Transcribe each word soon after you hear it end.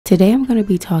Today I'm going to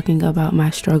be talking about my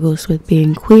struggles with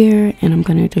being queer, and I'm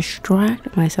going to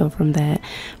distract myself from that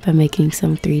by making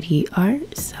some 3D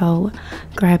art. So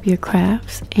grab your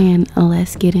crafts and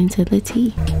let's get into the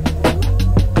tea.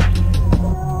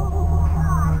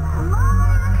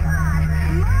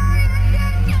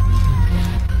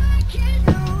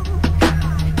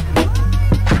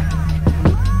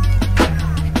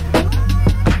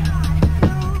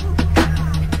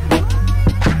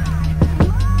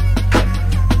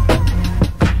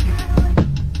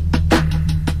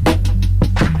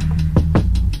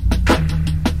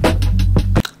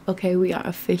 Okay, we are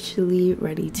officially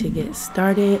ready to get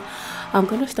started. I'm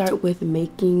gonna start with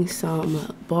making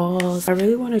some balls. I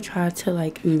really want to try to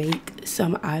like make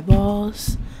some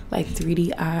eyeballs, like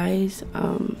 3D eyes.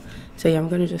 So yeah, I'm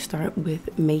gonna just start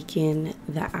with making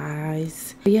the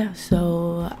eyes. Yeah,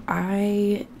 so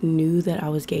I knew that I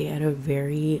was gay at a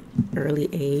very early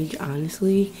age,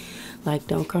 honestly. Like,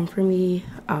 don't come for me,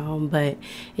 but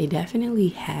it definitely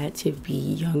had to be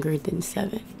younger than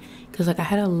 7. Because like I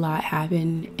had a lot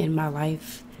happen in my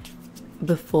life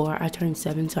before I turned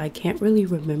 7, so I can't really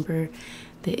remember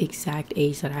the exact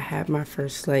age that I had my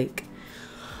first like,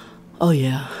 oh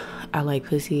yeah, I like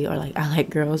pussy or like I like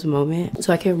girls moment.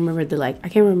 So I can't remember I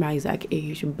can't remember my exact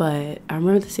age, but I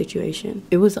remember the situation.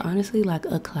 It was honestly like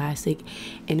a classic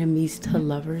enemies to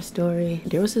lovers story.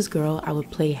 There was this girl I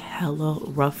would play hella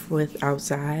rough with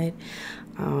outside,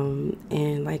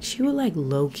 and like she would like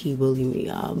low-key bully me,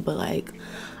 y'all, but like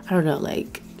I don't know,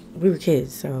 like we were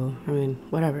kids, so I mean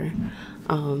whatever.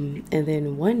 And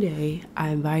then one day I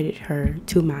invited her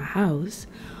to my house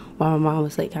while my mom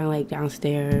was like kind of like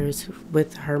downstairs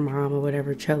with her mom or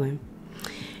whatever chilling,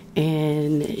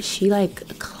 and she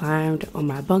like climbed on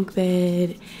my bunk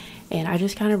bed, and I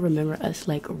just kind of remember us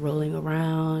like rolling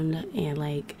around and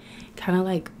like kind of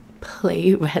like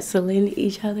play wrestling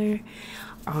each other,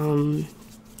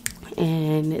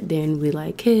 and then we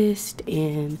like kissed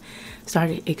and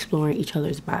started exploring each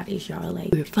other's bodies, y'all.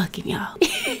 Like we were fucking, y'all.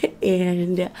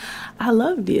 And I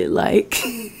loved it. Like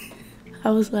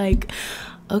I was like,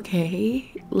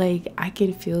 okay, like I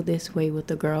can feel this way with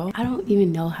the girl. I don't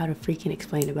even know how to freaking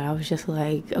explain it, but I was just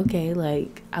like, okay,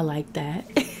 like I like that.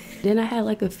 Then I had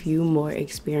like a few more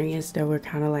experiences that were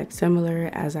kind of like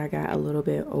similar as I got a little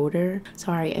bit older.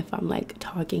 Sorry if I'm like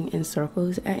talking in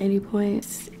circles at any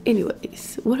point.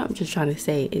 Anyways, what I'm just trying to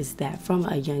say is that from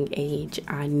a young age,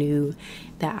 I knew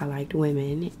that I liked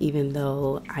women, even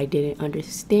though I didn't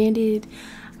understand it.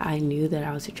 I knew that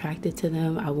I was attracted to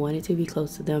them. I wanted to be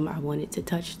close to them. I wanted to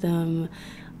touch them.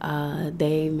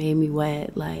 They made me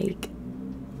wet, like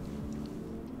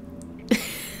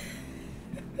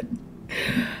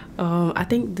I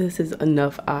think this is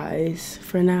enough eyes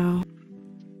for now.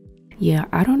 Yeah,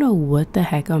 I don't know what the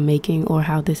heck I'm making or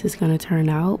how this is gonna turn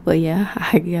out, but yeah,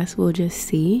 I guess we'll just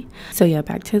see. So yeah,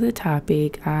 back to the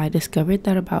topic. I discovered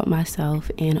that about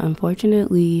myself, and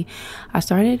unfortunately I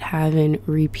started having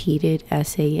repeated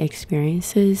SA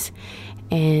experiences,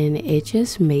 and it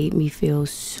just made me feel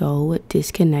so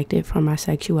disconnected from my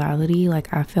sexuality.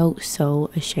 Like I felt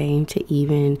so ashamed to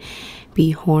even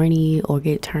be horny or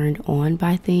get turned on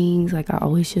by things. Like I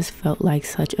always just felt like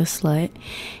such a slut.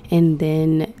 And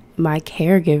then my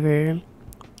caregiver,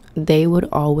 they would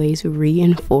always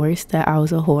reinforce that I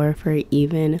was a whore for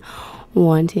even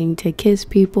wanting to kiss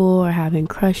people or having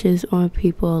crushes on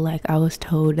people. Like I was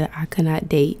told that I could not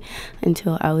date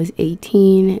until I was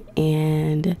 18,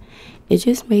 and it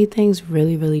just made things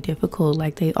really, really difficult.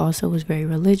 Like they also was very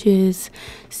religious,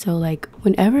 so like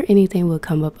whenever anything would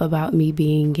come up about me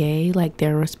being gay, like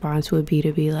their response would be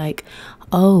to be like,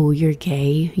 oh, you're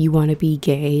gay, you want to be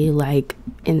gay, like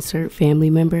insert family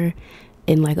member,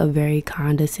 in like a very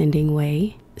condescending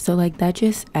way. So like that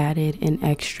just added an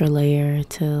extra layer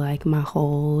to like my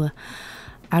whole,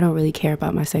 I don't really care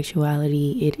about my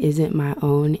sexuality, it isn't my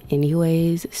own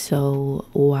anyways, so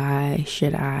why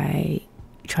should I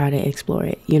try to explore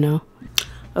it, you know?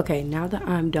 Okay, now that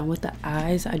I'm done with the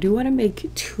eyes, I do want to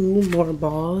make 2 more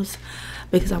balls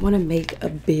because I want to make a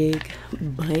big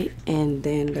butt, and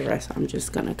then the rest I'm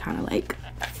just gonna kind of like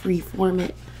freeform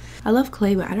it. I love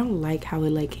clay, but I don't like how it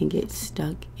like can get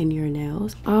stuck in your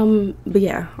nails. But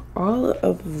yeah, all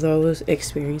of those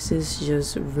experiences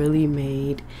just really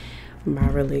made my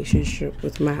relationship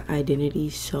with my identity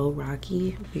so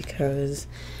rocky, because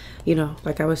you know,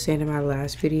 like I was saying in my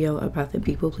last video about the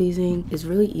people pleasing, it's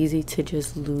really easy to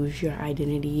just lose your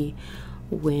identity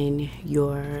when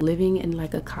you're living in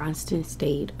like a constant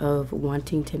state of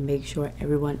wanting to make sure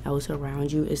everyone else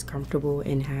around you is comfortable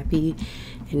and happy,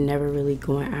 and never really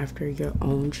going after your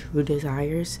own true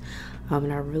desires.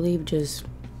 And I really just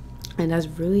And that's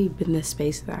really been the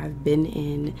space that I've been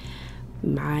in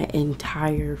my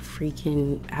entire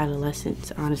freaking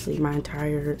adolescence, honestly, my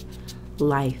entire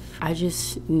life. I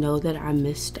just know that I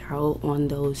missed out on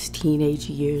those teenage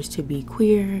years to be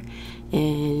queer,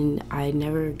 and I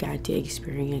never got to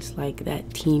experience like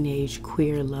that teenage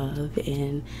queer love,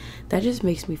 and that just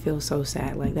makes me feel so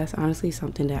sad. Like, that's honestly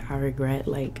something that I regret,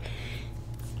 like,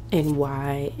 and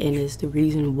is the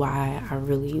reason why I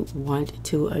really want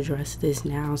to address this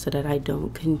now, so that I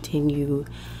don't continue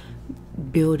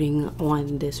building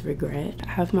on this regret. I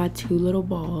have my 2 little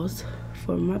balls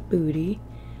for my booty.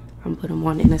 I'm put them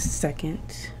on in a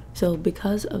second. So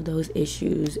because of those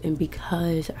issues, and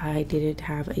because I didn't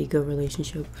have a good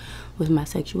relationship with my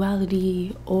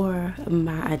sexuality or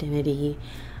my identity,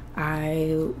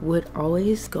 I would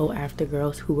always go after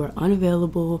girls who were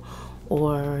unavailable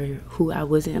or who I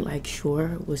wasn't like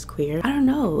sure was queer. I don't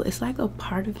know, it's like a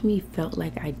part of me felt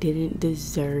like I didn't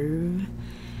deserve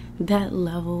that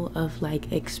level of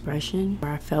like expression, or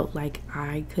I felt like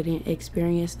I couldn't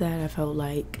experience that. I felt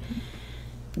like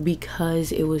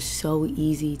because it was so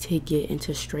easy to get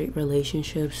into straight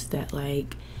relationships that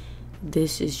like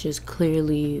this is just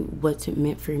clearly what's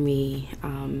meant for me.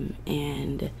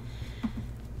 And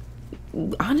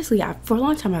honestly, for a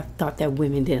long time I thought that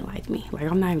women didn't like me. Like,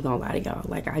 I'm not even gonna lie to y'all,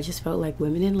 like I just felt like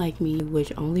women didn't like me,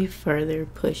 which only further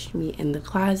pushed me in the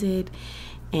closet.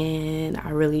 And I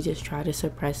really just try to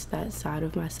suppress that side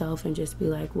of myself and just be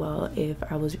like, well, if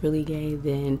I was really gay,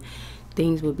 then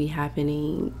things would be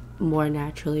happening more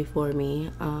naturally for me.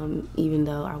 Even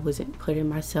though I wasn't putting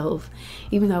myself,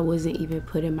 even though I wasn't even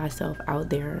putting myself out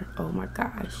there. Oh my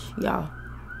gosh, y'all.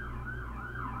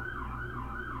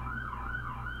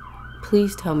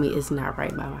 Please tell me it's not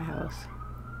right by my house.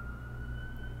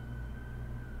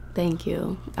 Thank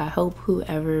you. I hope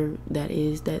whoever that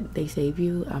is, that they save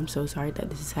you. I'm so sorry that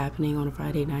this is happening on a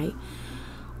Friday night.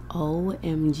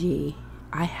 OMG.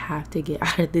 I have to get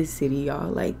out of this city, y'all.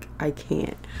 Like, I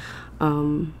can't.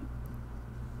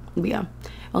 But yeah,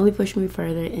 only pushed me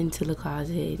further into the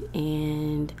closet,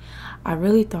 and I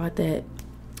really thought that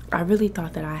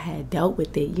I had dealt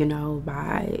with it, you know,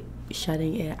 by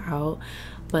shutting it out.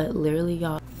 But literally,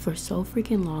 y'all, for so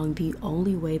freaking long, the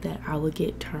only way that I would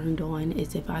get turned on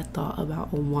is if I thought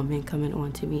about a woman coming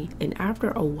on to me. And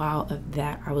after a while of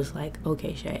that, I was like,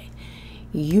 okay, Shay,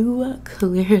 you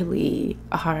clearly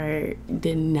are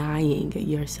denying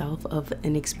yourself of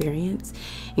an experience,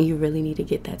 and you really need to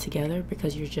get that together,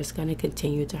 because you're just going to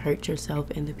continue to hurt yourself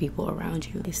and the people around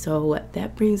you. So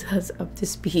that brings us up to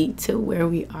speed to where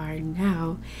we are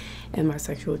now in my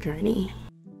sexual journey.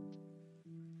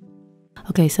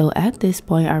 Okay, so at this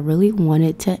point, I really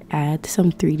wanted to add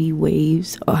some 3D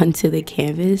waves onto the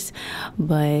canvas,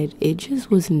 but it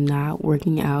just was not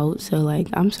working out. So like,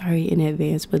 I'm sorry in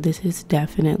advance, but this is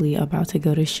definitely about to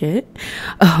go to shit.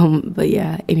 But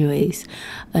yeah, anyways,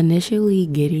 initially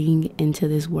getting into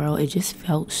this world, it just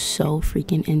felt so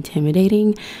freaking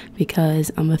intimidating,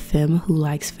 because I'm a femme who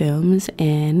likes films,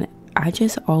 and I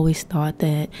just always thought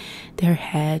that there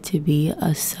had to be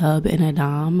a sub and a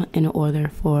dom in order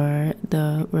for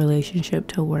the relationship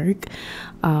to work.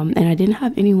 And I didn't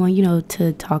have anyone, you know,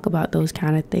 to talk about those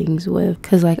kind of things with,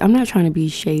 because like, I'm not trying to be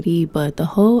shady, but the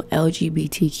whole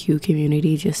LGBTQ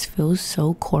community just feels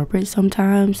so corporate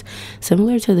sometimes,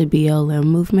 similar to the BLM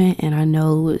movement. And I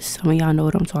know some of y'all know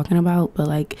what I'm talking about, but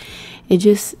like, it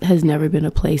just has never been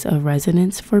a place of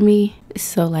resonance for me.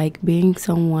 So like, being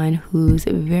someone who's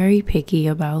very picky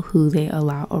about who they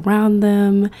allow around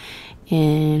them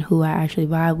and who I actually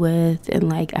vibe with, and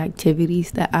like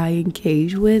activities that I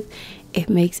engage with, it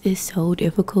makes it so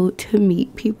difficult to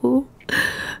meet people.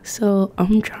 So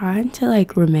I'm trying to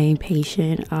like remain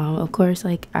patient. Of course,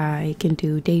 like, I can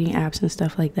do dating apps and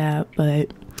stuff like that,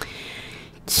 but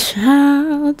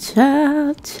child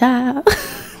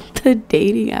the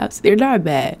dating apps, they're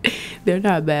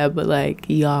not bad, but like,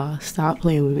 y'all, stop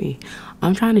playing with me.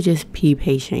 I'm trying to just be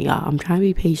patient, y'all. I'm trying to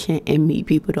be patient and meet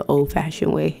people the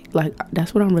old-fashioned way. Like,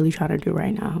 that's what I'm really trying to do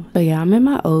right now. So yeah, I'm in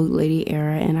my old lady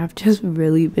era, and I've just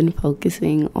really been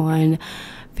focusing on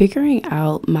figuring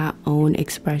out my own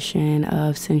expression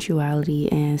of sensuality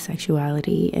and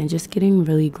sexuality, and just getting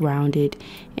really grounded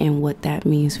in what that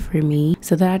means for me,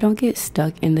 so that I don't get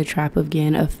stuck in the trap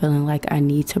again of feeling like I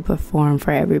need to perform for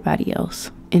everybody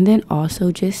else. And then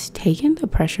also just taking the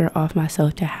pressure off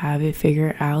myself to have it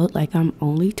figured out. Like, I'm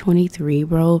only 23,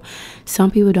 bro.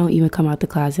 Some people don't even come out the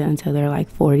closet until they're like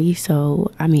 40. So,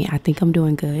 I mean, I think I'm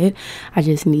doing good. I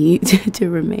just need to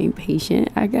remain patient,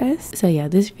 I guess. So yeah,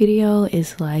 this video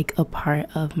is like a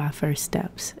part of my first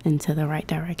steps into the right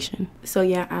direction. So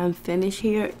yeah, I'm finished.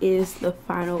 Here is the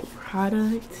final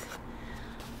product.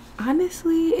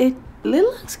 honestly, it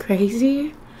looks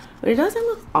crazy, but it doesn't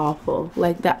look awful.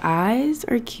 Like the eyes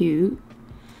are cute.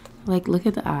 Like look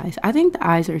at the eyes. I think the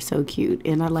eyes are so cute,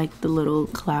 and I like the little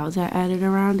clouds I added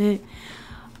around it.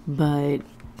 But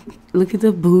look at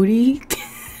the booty.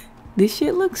 This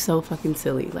shit looks so fucking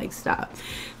silly. Like stop.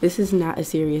 This is not a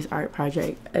serious art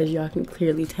project, as y'all can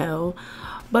clearly tell.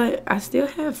 But I still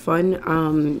have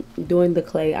fun doing the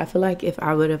clay. I feel like if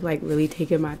I would have like really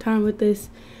taken my time with this,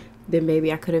 then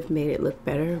maybe I could have made it look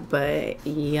better. But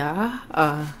yeah,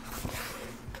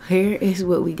 here is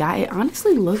what we got. It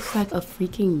honestly looks like a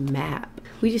freaking map.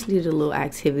 We just needed a little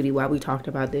activity while we talked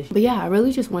about this. But yeah, I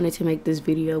really just wanted to make this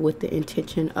video with the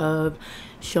intention of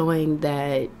showing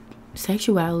that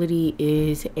sexuality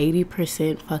is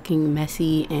 80% fucking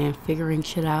messy and figuring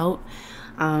shit out.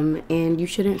 And you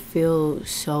shouldn't feel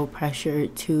so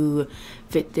pressured to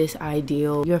fit this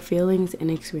ideal. Your feelings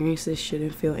and experiences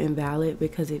shouldn't feel invalid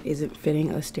because it isn't fitting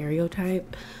a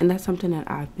stereotype. And that's something that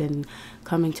I've been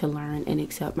coming to learn and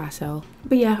accept myself.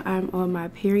 But yeah, I'm on my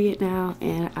period now,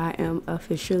 and I am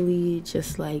officially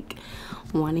just like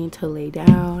wanting to lay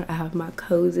down. I have my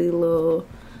cozy little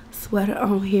sweater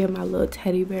on here, my little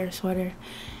teddy bear sweater.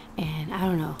 And I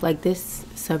don't know, like this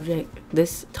subject,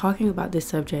 talking about this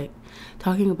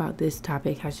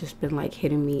topic has just been like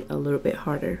hitting me a little bit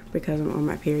harder because I'm on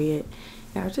my period.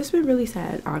 And I've just been really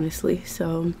sad, honestly.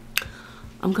 So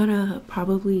I'm gonna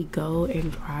probably go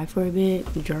and cry for a bit,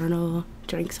 journal,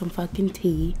 drink some fucking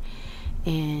tea,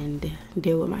 and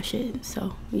deal with my shit.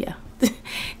 So yeah.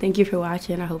 Thank you for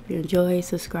watching. I hope you enjoy.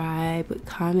 Subscribe,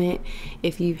 comment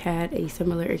if you've had a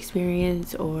similar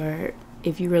experience or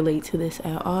if you relate to this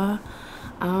at all.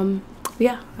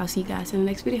 Yeah, I'll see you guys in the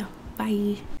next video.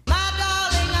 Bye. My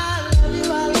darling, I love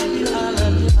you, I love you,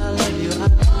 I love you, I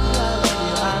love you.